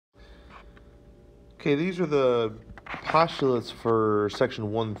Okay, these are the postulates for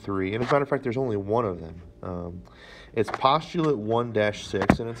section 1.3, and as a matter of fact, there's only one of them. It's postulate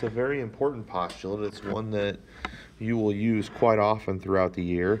 1-6, and it's a very important postulate. It's one that you will use quite often throughout the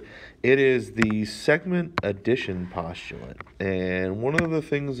year. It is the segment addition postulate, and one of the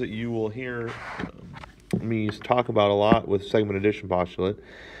things that you will hear me talk about a lot with segment addition postulate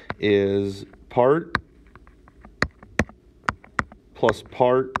is part plus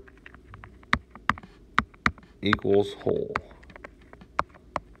part equals whole.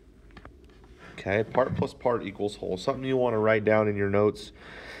 Okay, part plus part equals whole. Something you want to write down in your notes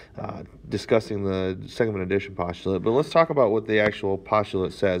discussing the segment addition postulate. But let's talk about what the actual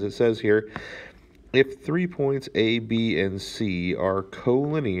postulate says. It says here, if 3 points A, B, and C are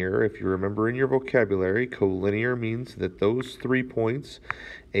collinear, if you remember in your vocabulary, collinear means that those 3 points,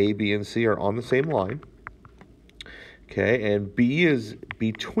 A, B, and C, are on the same line. Okay, and B is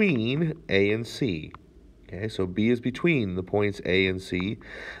between A and C. Okay, so B is between the points A and C.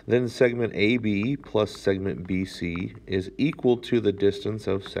 Then segment AB plus segment BC is equal to the distance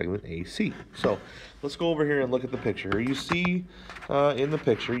of segment AC. So let's go over here and look at the picture. You see in the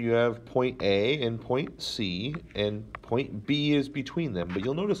picture you have point A and point C, and point B is between them. But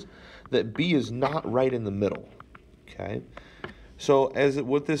you'll notice that B is not right in the middle. Okay, so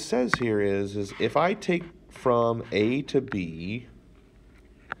what this says here is if I take from A to B,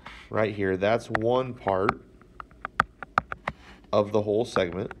 right here, that's one part of the whole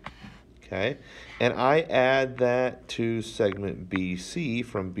segment, okay? And I add that to segment BC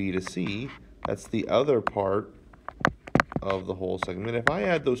from B to C, that's the other part of the whole segment. If I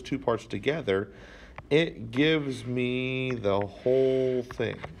add those two parts together, it gives me the whole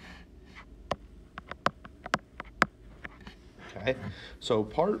thing. Okay? So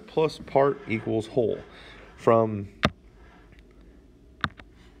part plus part equals whole. From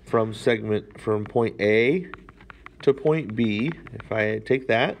point A to point B, if I take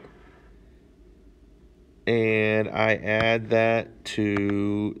that and I add that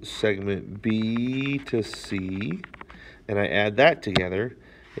to segment B to C, and I add that together,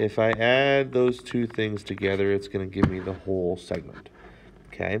 if I add those two things together, it's going to give me the whole segment.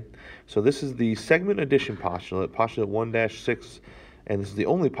 Okay, so this is the segment addition postulate, postulate 1-6, and this is the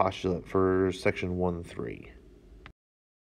only postulate for section 1.3.